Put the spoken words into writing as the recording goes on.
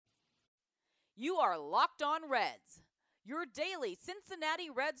You are Locked On Reds, your daily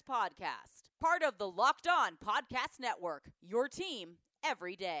Cincinnati Reds podcast. Part of the Locked On Podcast Network, your team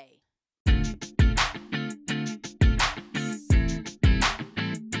every day.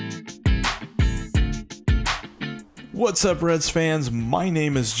 What's up, Reds fans? My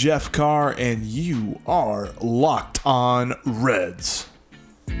name is Jeff Carr, and you are Locked On Reds.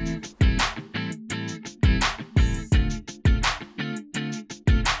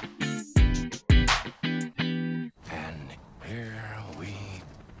 And here we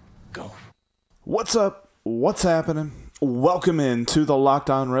go. What's up? What's happening? Welcome in to the Locked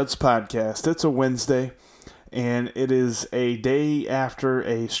On Reds podcast. It's a Wednesday, and it is a day after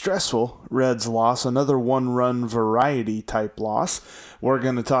a stressful Reds loss, another one-run variety type loss. We're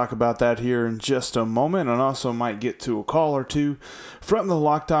going to talk about that here in just a moment, and also might get to a call or two from the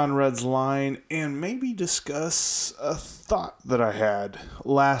Locked On Reds line, and maybe discuss a thought that I had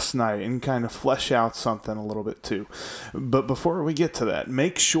last night and kind of flesh out something a little bit too. But before we get to that,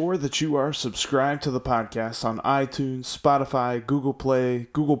 make sure that you are subscribed to the podcast on iTunes, Spotify, Google Play,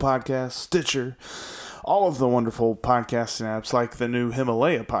 Google Podcasts, Stitcher, all of the wonderful podcasting apps like the new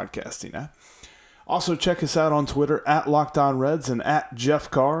Himalaya podcasting app. Also, check us out on Twitter at Locked On Reds and at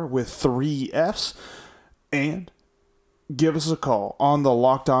Jeff Carr with 3 Fs. And give us a call on the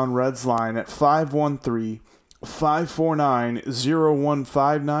Locked On Reds line at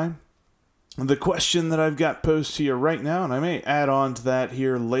 513-549-0159. The question that I've got posed to you right now, and I may add on to that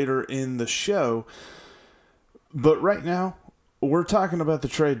here later in the show, but right now, we're talking about the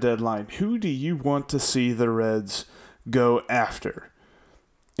trade deadline. Who do you want to see the Reds go after?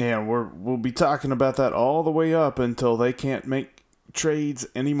 And we'll be talking about that all the way up until they can't make trades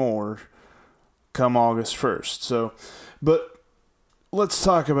anymore come August 1st. But let's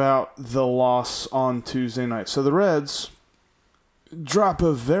talk about the loss on Tuesday night. So the Reds drop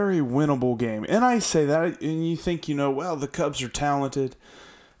a very winnable game. And I say that, and you think, well, the Cubs are talented,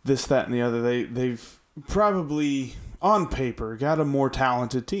 this, that, and the other. They've probably, on paper, got a more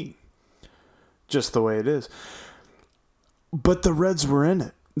talented team. Just the way it is. But the Reds were in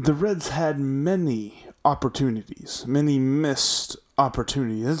it. The Reds had many opportunities, many missed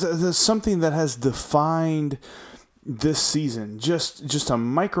opportunities. There's something that has defined this season, just a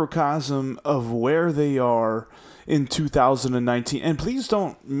microcosm of where they are in 2019. And please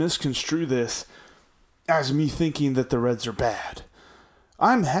don't misconstrue this as me thinking that the Reds are bad.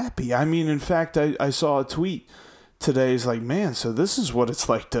 I'm happy. I mean, in fact, I saw a tweet today. It's like, man, so this is what it's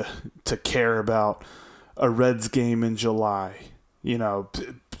like to care about a Reds game in July.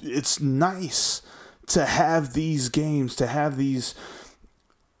 It's nice to have these games, to have these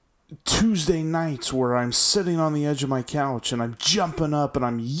Tuesday nights where I'm sitting on the edge of my couch and I'm jumping up and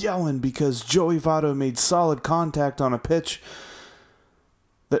I'm yelling because Joey Votto made solid contact on a pitch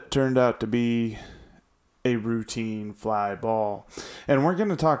that turned out to be a routine fly ball. And we're going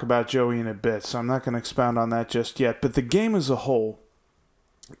to talk about Joey in a bit, so I'm not going to expound on that just yet. But the game as a whole,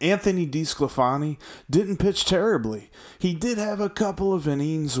 Anthony DeSclafani didn't pitch terribly. He did have a couple of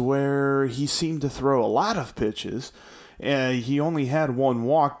innings where he seemed to throw a lot of pitches. He only had 1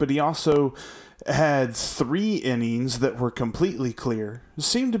 walk, but he also had 3 innings that were completely clear. It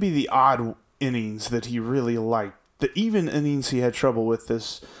seemed to be the odd innings that he really liked. The even innings he had trouble with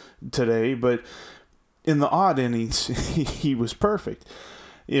this today, but in the odd innings, he was perfect.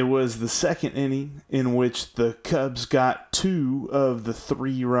 It was the second inning in which the Cubs got 2 of the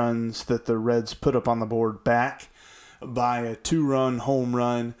 3 runs that the Reds put up on the board back by a 2-run home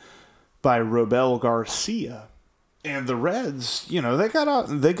run by Robel Garcia. And the Reds, they got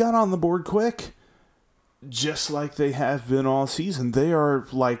on the board quick, just like they have been all season. They are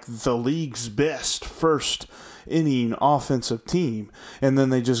like the league's best first inning offensive team, and then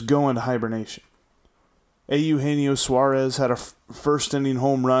they just go into hibernation. Eugenio Suarez had a first inning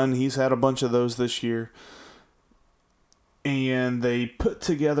home run. He's had a bunch of those this year. And they put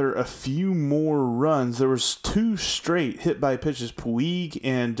together a few more runs. There was 2 straight hit by pitches. Puig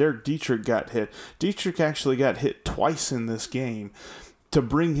and Derek Dietrich got hit. Dietrich actually got hit twice in this game to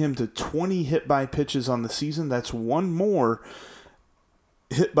bring him to 20 hit by pitches on the season. That's 1 more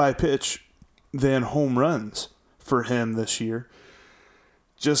hit by pitch than home runs for him this year.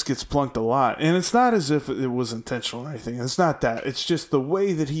 Just gets plunked a lot. And it's not as if it was intentional or anything. It's not that. It's just the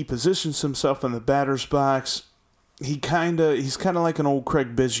way that he positions himself in the batter's box. He's kind of like an old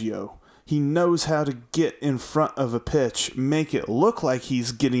Craig Biggio. He knows how to get in front of a pitch, make it look like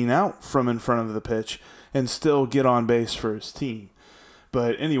he's getting out from in front of the pitch, and still get on base for his team.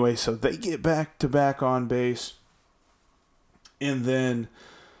 But anyway, so they get back on base. And then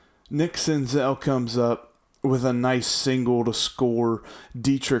Nick Senzel comes up with a nice single to score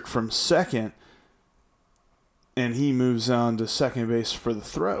Dietrich from second and he moves on to second base for the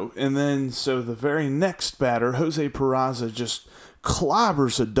throw. And then, so the very next batter, Jose Peraza, just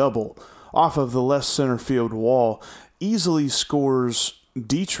clobbers a double off of the left center field wall, easily scores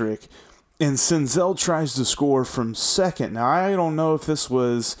Dietrich, and Senzel tries to score from second. Now, I don't know if this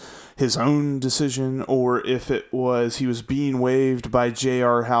was his own decision or if it was he was being waved by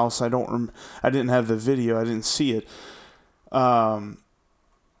J.R. House. I didn't have the video. I didn't see it. I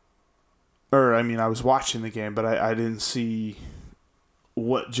was watching the game, but I didn't see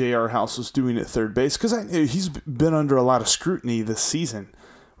what J.R. House was doing at third base because he's been under a lot of scrutiny this season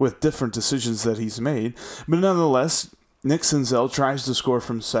with different decisions that he's made. But nonetheless, Nick Senzel tries to score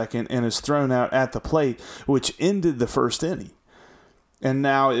from second and is thrown out at the plate, which ended the first inning. And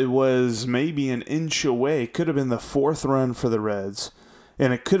now it was maybe an inch away. Could have been the fourth run for the Reds,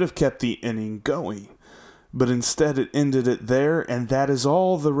 and it could have kept the inning going. But instead it ended it there, and that is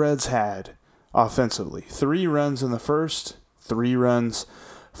all the Reds had offensively. 3 runs in the first, 3 runs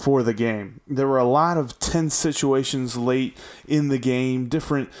for the game. There were a lot of tense situations late in the game,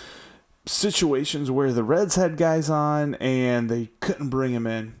 different situations where the Reds had guys on and they couldn't bring them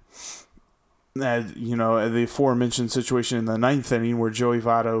in. The aforementioned situation in the 9th inning where Joey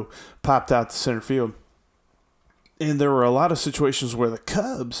Votto popped out to center field. And there were a lot of situations where the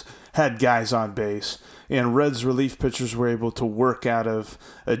Cubs had guys on base and Reds relief pitchers were able to work out of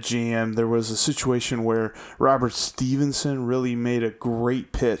a jam. There was a situation where Robert Stevenson really made a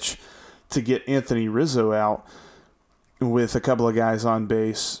great pitch to get Anthony Rizzo out with a couple of guys on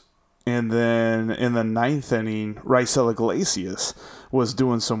base. And then in the 9th inning, Raisel Iglesias was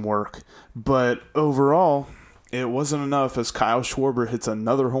doing some work. But overall, it wasn't enough as Kyle Schwarber hits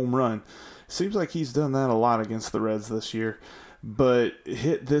another home run. Seems like he's done that a lot against the Reds this year. But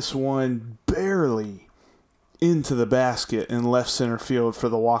hit this one barely into the basket in left center field for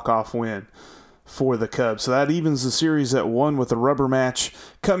the walk-off win for the Cubs. So that evens the series at 1 with a rubber match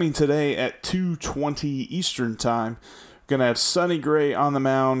coming today at 2:20 Eastern Time. Going to have Sonny Gray on the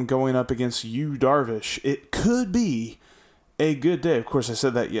mound going up against Yu Darvish. It could be a good day. Of course, I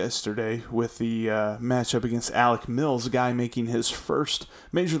said that yesterday with the matchup against Alec Mills, a guy making his first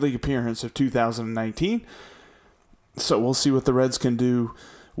Major League appearance of 2019. So we'll see what the Reds can do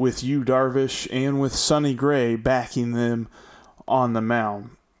with Yu Darvish and with Sonny Gray backing them on the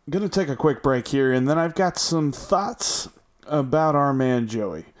mound. I'm going to take a quick break here, and then I've got some thoughts about our man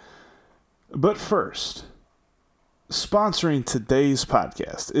Joey. But first, sponsoring today's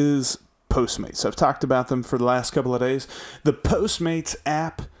podcast is Postmates. I've talked about them for the last couple of days. The Postmates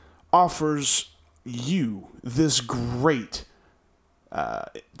app offers you this great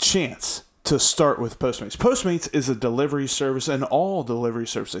chance to start with Postmates. Postmates is a delivery service, an all delivery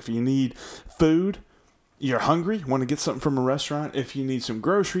service. If you need food, you're hungry, want to get something from a restaurant, if you need some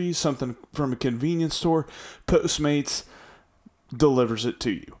groceries, something from a convenience store, Postmates delivers it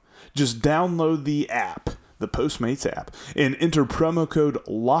to you. Just download the app, the Postmates app, and enter promo code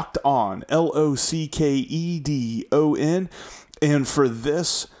LOCKEDON, LOCKEDON, and for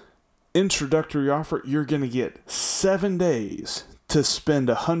this introductory offer, you're going to get 7 days to spend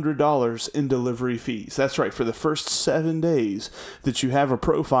 $100 in delivery fees. That's right, for the first 7 days that you have a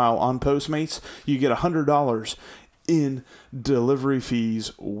profile on Postmates, you get $100 in delivery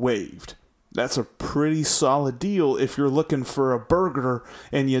fees waived. That's a pretty solid deal if you're looking for a burger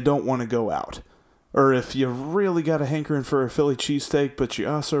and you don't want to go out. Or if you really got a hankering for a Philly cheesesteak, but you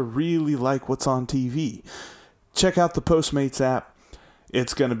also really like what's on TV. Check out the Postmates app.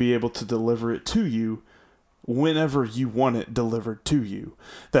 It's going to be able to deliver it to you whenever you want it delivered to you.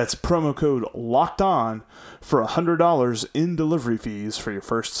 That's promo code LOCKEDON for $100 in delivery fees for your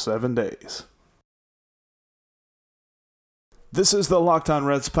first 7 days. This is the Locked On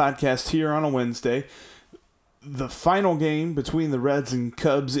Reds podcast here on a Wednesday. The final game between the Reds and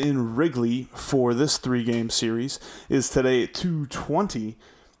Cubs in Wrigley for this 3-game series is today at 2:20.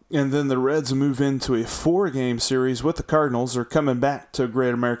 And then the Reds move into a 4-game series with the Cardinals. They're coming back to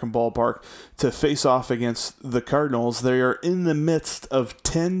Great American Ballpark to face off against the Cardinals. They are in the midst of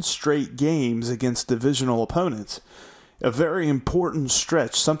 10 straight games against divisional opponents. A very important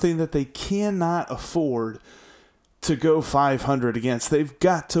stretch, something that they cannot afford to go 500 against. They've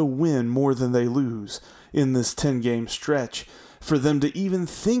got to win more than they lose in this 10-game stretch for them to even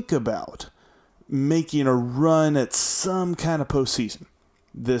think about making a run at some kind of postseason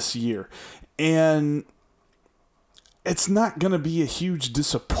this year. And it's not going to be a huge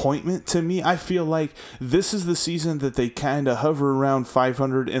disappointment to me. I feel like this is the season that they kind of hover around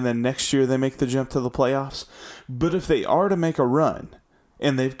 500 and then next year they make the jump to the playoffs. But if they are to make a run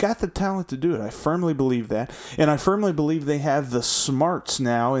And they've got the talent to do it. I firmly believe that. And I firmly believe they have the smarts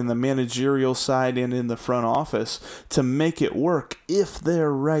now in the managerial side and in the front office to make it work if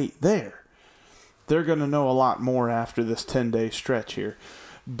they're right there. They're going to know a lot more after this 10-day stretch here.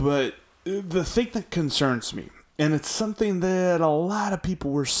 But the thing that concerns me, and it's something that a lot of people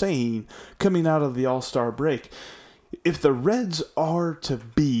were saying coming out of the All-Star break, if the Reds are to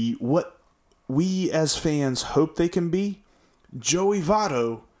be what we as fans hope they can be, Joey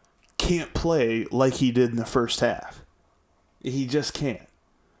Votto can't play like he did in the first half. He just can't.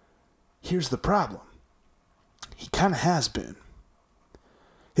 Here's the problem. He kind of has been.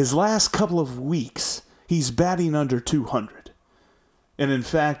 His last couple of weeks, he's batting under 200. And in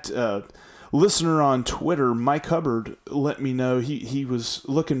fact, listener on Twitter, Mike Hubbard, let me know he was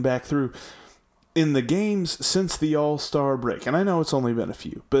looking back through in the games since the All-Star break, and I know it's only been a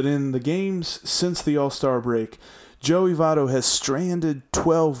few, but in the games since the All-Star break, Joey Votto has stranded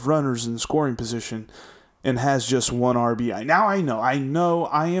 12 runners in scoring position and has just 1 RBI. Now I know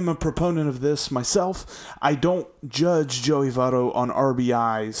I am a proponent of this myself. I don't judge Joey Votto on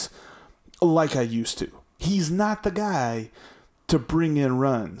RBIs like I used to. He's not the guy to bring in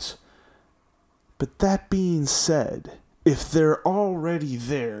runs. But that being said, if they're already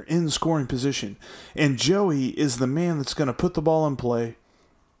there in scoring position and Joey is the man that's going to put the ball in play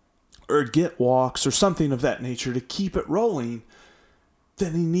or get walks or something of that nature to keep it rolling,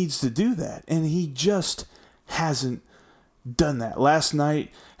 then he needs to do that. And he just hasn't done that. Last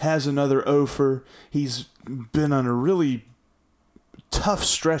night has another offer. He's been on a really tough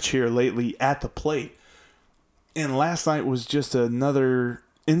stretch here lately at the plate. And last night was just another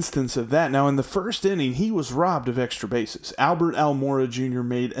instance of that. Now, in the first inning, he was robbed of extra bases. Albert Almora Jr.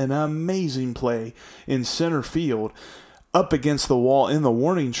 made an amazing play in center field up against the wall in the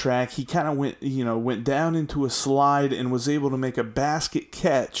warning track. He kind of went down into a slide and was able to make a basket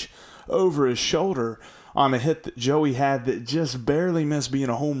catch over his shoulder on a hit that Joey had that just barely missed being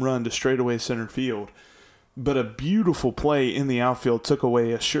a home run to straightaway center field. But a beautiful play in the outfield took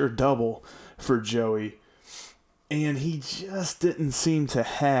away a sure double for Joey. And he just didn't seem to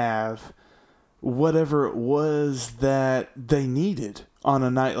have whatever it was that they needed on a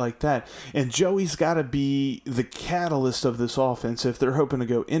night like that. And Joey's got to be the catalyst of this offense if they're hoping to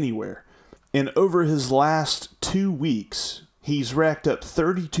go anywhere. And over his last 2 weeks, he's racked up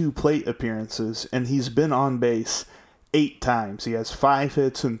 32 plate appearances, and he's been on base 8 times. He has 5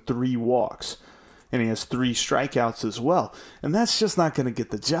 hits and 3 walks. And he has 3 strikeouts as well. And that's just not going to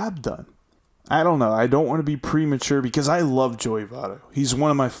get the job done. I don't know. I don't want to be premature because I love Joey Votto. He's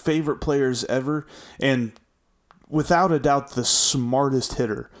one of my favorite players ever, and without a doubt the smartest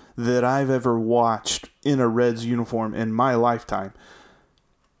hitter that I've ever watched in a Reds uniform in my lifetime.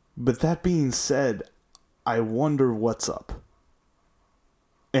 But that being said, I wonder what's up.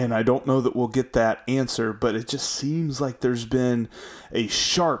 And I don't know that we'll get that answer, but it just seems like there's been a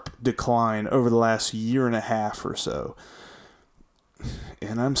sharp decline over the last year and a half or so.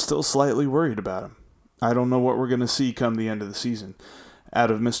 And I'm still slightly worried about him. I don't know what we're going to see come the end of the season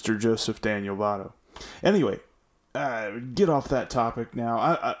out of Mr. Joseph Daniel Votto. Anyway, get off that topic now.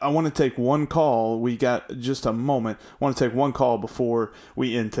 I want to take one call. We got just a moment. I want to take one call before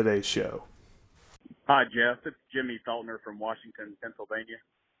we end today's show. Hi, Jeff. It's Jimmy Feltner from Washington, Pennsylvania.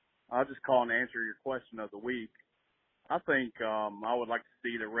 I'll just call and answer your question of the week. I think I would like to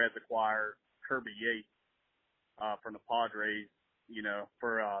see the Reds acquire Kirby Yates from the Padres,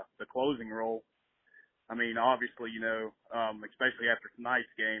 for the closing role. I mean, obviously, especially after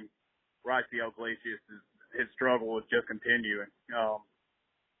tonight's game, Raisel Iglesias, his struggle is just continuing.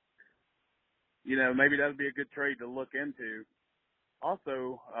 Maybe that would be a good trade to look into.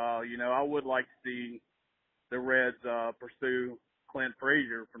 Also, I would like to see the Reds pursue Clint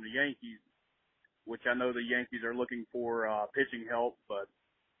Frazier from the Yankees, which I know the Yankees are looking for pitching help, but,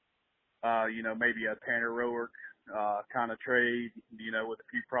 maybe a Tanner Roark kind of trade, with a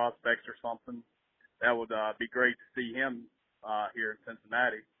few prospects or something. That would be great to see him here in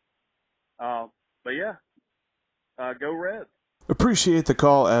Cincinnati. But yeah, go Reds. Appreciate the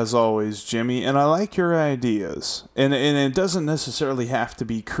call as always, Jimmy, and I like your ideas. And it doesn't necessarily have to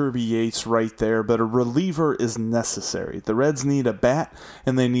be Kirby Yates right there, but a reliever is necessary. The Reds need a bat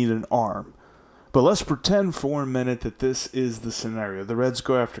and they need an arm. But let's pretend for a minute that this is the scenario. The Reds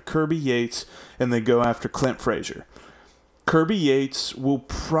go after Kirby Yates and they go after Clint Frazier. Kirby Yates will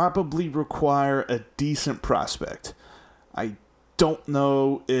probably require a decent prospect. I don't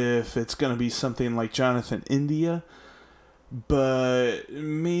know if it's going to be something like Jonathan India, but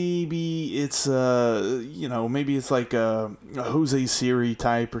maybe it's maybe it's like a Jose Siri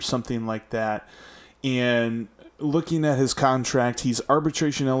type or something like that. And looking at his contract, he's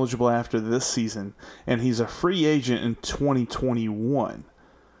arbitration eligible after this season, and he's a free agent in 2021.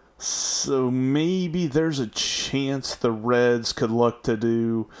 So maybe there's a chance the Reds could look to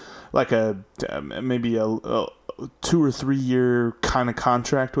do like maybe a 2 or 3 year kind of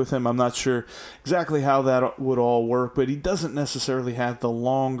contract with him. I'm not sure exactly how that would all work, but he doesn't necessarily have the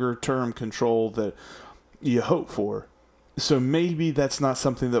longer term control that you hope for. So maybe that's not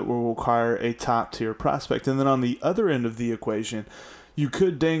something that will require a top tier prospect. And then on the other end of the equation, you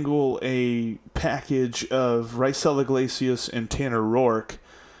could dangle a package of Raisel Iglesias and Tanner Roark,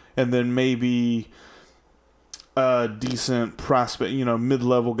 and then maybe a decent prospect,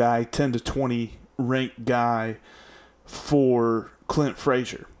 mid-level guy, 10 to 20 ranked guy for Clint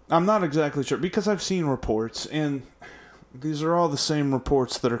Frazier. I'm not exactly sure because I've seen reports, and these are all the same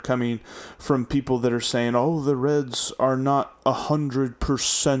reports that are coming from people that are saying, oh, the Reds are not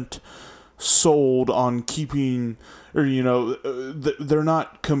 100% sold on keeping, or, they're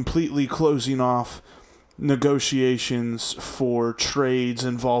not completely closing off negotiations for trades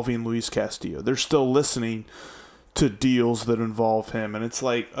involving Luis Castillo. They're still listening to deals that involve him, and it's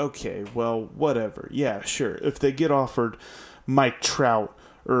like, okay, well, whatever. Yeah, sure. If they get offered Mike Trout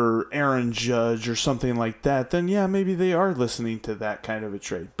or Aaron Judge or something like that, then yeah, maybe they are listening to that kind of a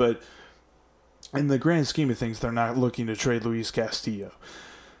trade. But in the grand scheme of things, they're not looking to trade Luis Castillo.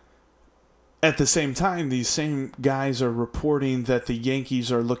 At the same time, these same guys are reporting that the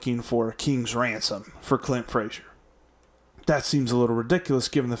Yankees are looking for a king's ransom for Clint Frazier. That seems a little ridiculous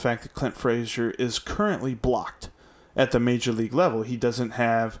given the fact that Clint Frazier is currently blocked at the major league level. He doesn't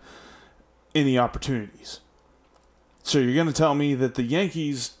have any opportunities. So you're going to tell me that the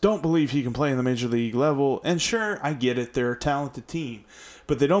Yankees don't believe he can play in the major league level, and sure, I get it, they're a talented team,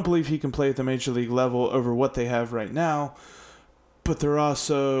 but they don't believe he can play at the major league level over what they have right now, but they're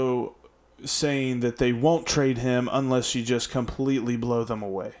also saying that they won't trade him unless you just completely blow them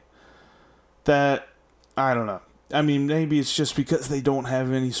away. That, I don't know. I mean, maybe it's just because they don't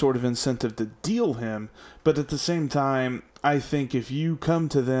have any sort of incentive to deal him, but at the same time, I think if you come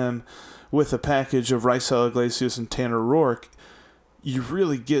to them with a package of Raisel Iglesias and Tanner Roark, you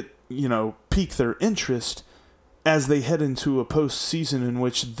really get, pique their interest as they head into a postseason in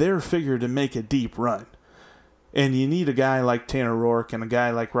which they're figured to make a deep run. And you need a guy like Tanner Roark and a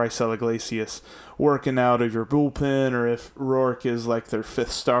guy like Raisel Iglesias working out of your bullpen, or if Roark is like their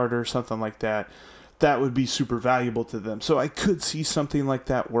fifth starter or something like that, that would be super valuable to them. So I could see something like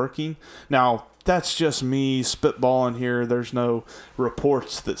that working. Now, that's just me spitballing here. There's no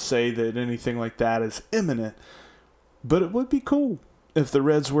reports that say that anything like that is imminent. But it would be cool if the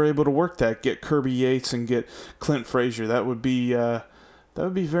Reds were able to work that, get Kirby Yates and get Clint Frazier. That would be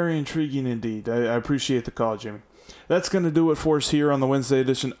very intriguing indeed. I appreciate the call, Jimmy. That's going to do it for us here on the Wednesday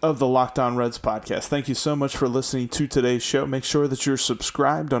edition of the Locked On Reds podcast. Thank you so much for listening to today's show. Make sure that you're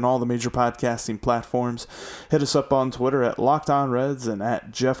subscribed on all the major podcasting platforms. Hit us up on Twitter at Locked On Reds and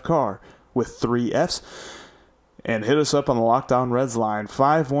at Jeff Carr with 3 Fs. And hit us up on the Locked On Reds line,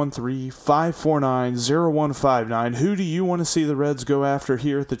 513-549-0159. Who do you want to see the Reds go after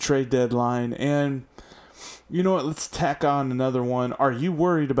here at the trade deadline? And you know what? Let's tack on another one. Are you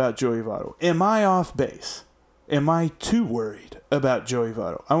worried about Joey Votto? Am I off base? Am I too worried about Joey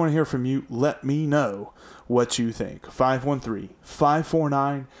Votto? I want to hear from you. Let me know what you think.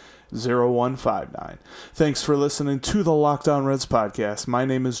 513-549-0159. Thanks for listening to the Locked On Reds podcast. My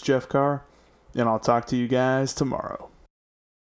name is Jeff Carr, and I'll talk to you guys tomorrow.